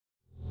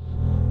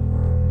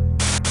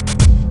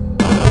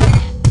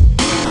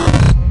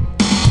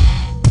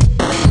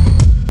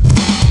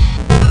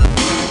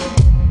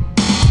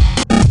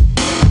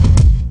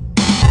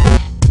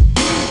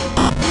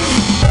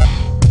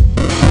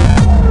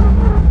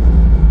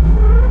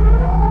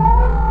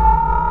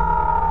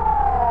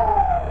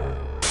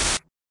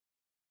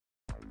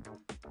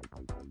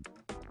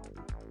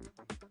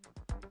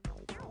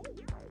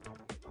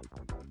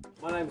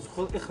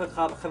Nah,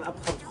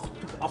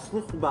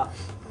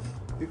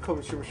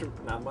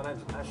 my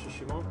name's Asher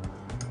Shimon.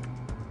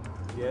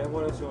 Yeah,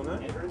 what else you want to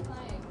know?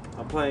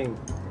 I'm playing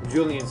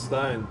Julian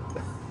Stone.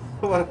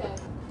 Okay.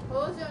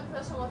 What was your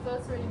impression when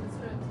first reading the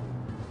script?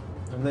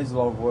 It needs a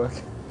lot of work.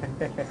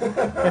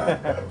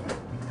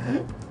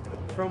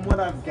 From what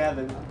I've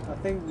gathered, I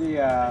think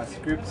the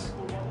script's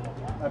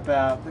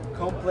about the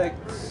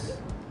complex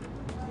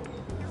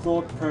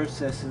thought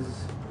processes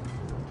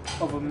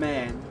of a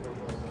man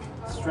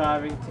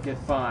striving to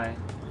get by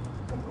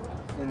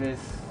in this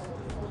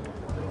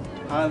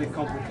highly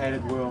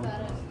complicated world.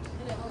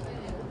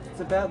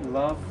 It's about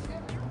love,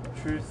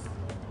 truth,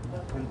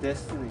 and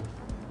destiny.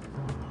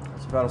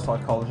 It's about a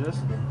psychologist.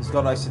 He's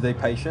got OCD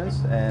patients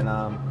and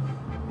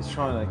he's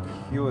trying to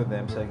cure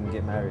them so he can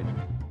get married.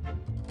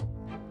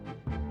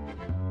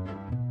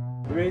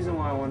 The reason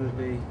why I wanted to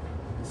be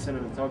a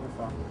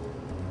cinematographer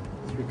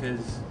is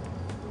because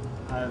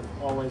I've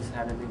always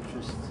had an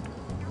interest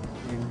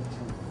in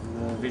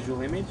the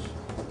visual image.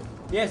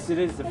 Yes, it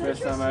is the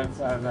first time I've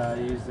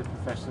used a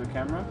professional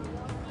camera,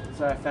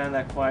 so I found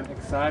that quite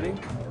exciting.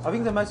 I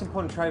think the most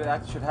important trait an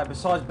actor should have,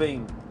 besides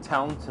being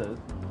talented,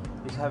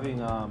 is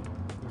having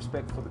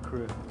respect for the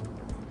crew.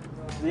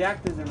 The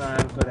actors and I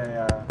have got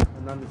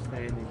an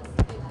understanding.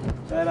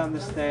 That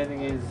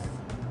understanding is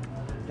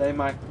they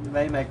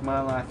make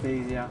my life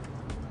easier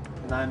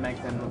and I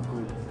make them look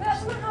good.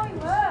 That's not how we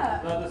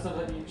work. No, that's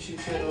not that she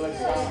said like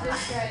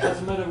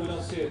doesn't matter, we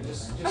don't see it.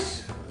 Just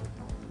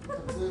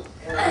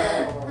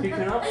pick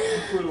her up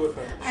and pull with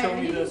her. Show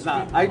me the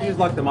screen. Nah, Adrian's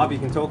like the mother you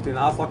can talk to and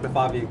Art's like the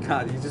father you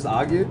can't. You just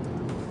argue.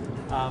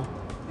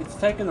 It's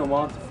taken a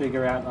while to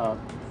figure out art.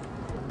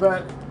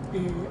 But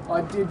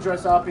I did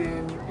dress up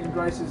in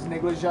Grace's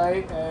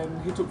negligee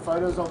and he took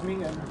photos of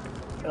me and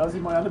I was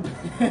in my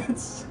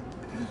underpants.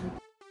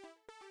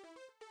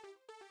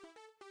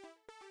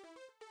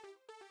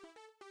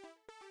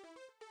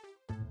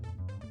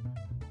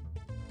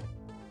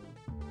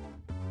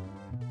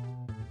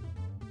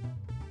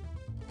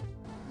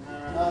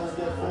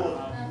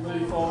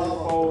 Really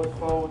forward,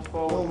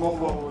 more.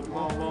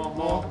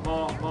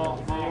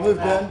 Move,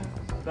 Ben.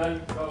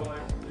 Ben, go away.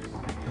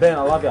 Ben,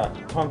 I love you.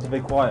 Time to be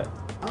quiet.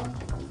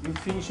 You're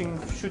finishing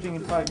shooting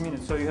in 5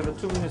 minutes, so you have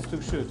 2 minutes to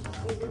shoot.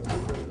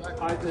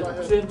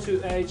 10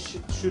 to 8,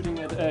 shooting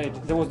at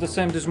 8. That was the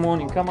same this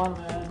morning. Come on,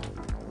 man.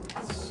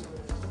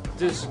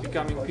 This is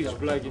becoming pitch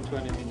black in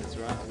 20 minutes,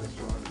 right?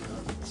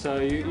 So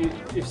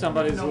if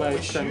somebody's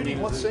late, 10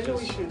 minutes. What scene are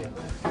we shooting?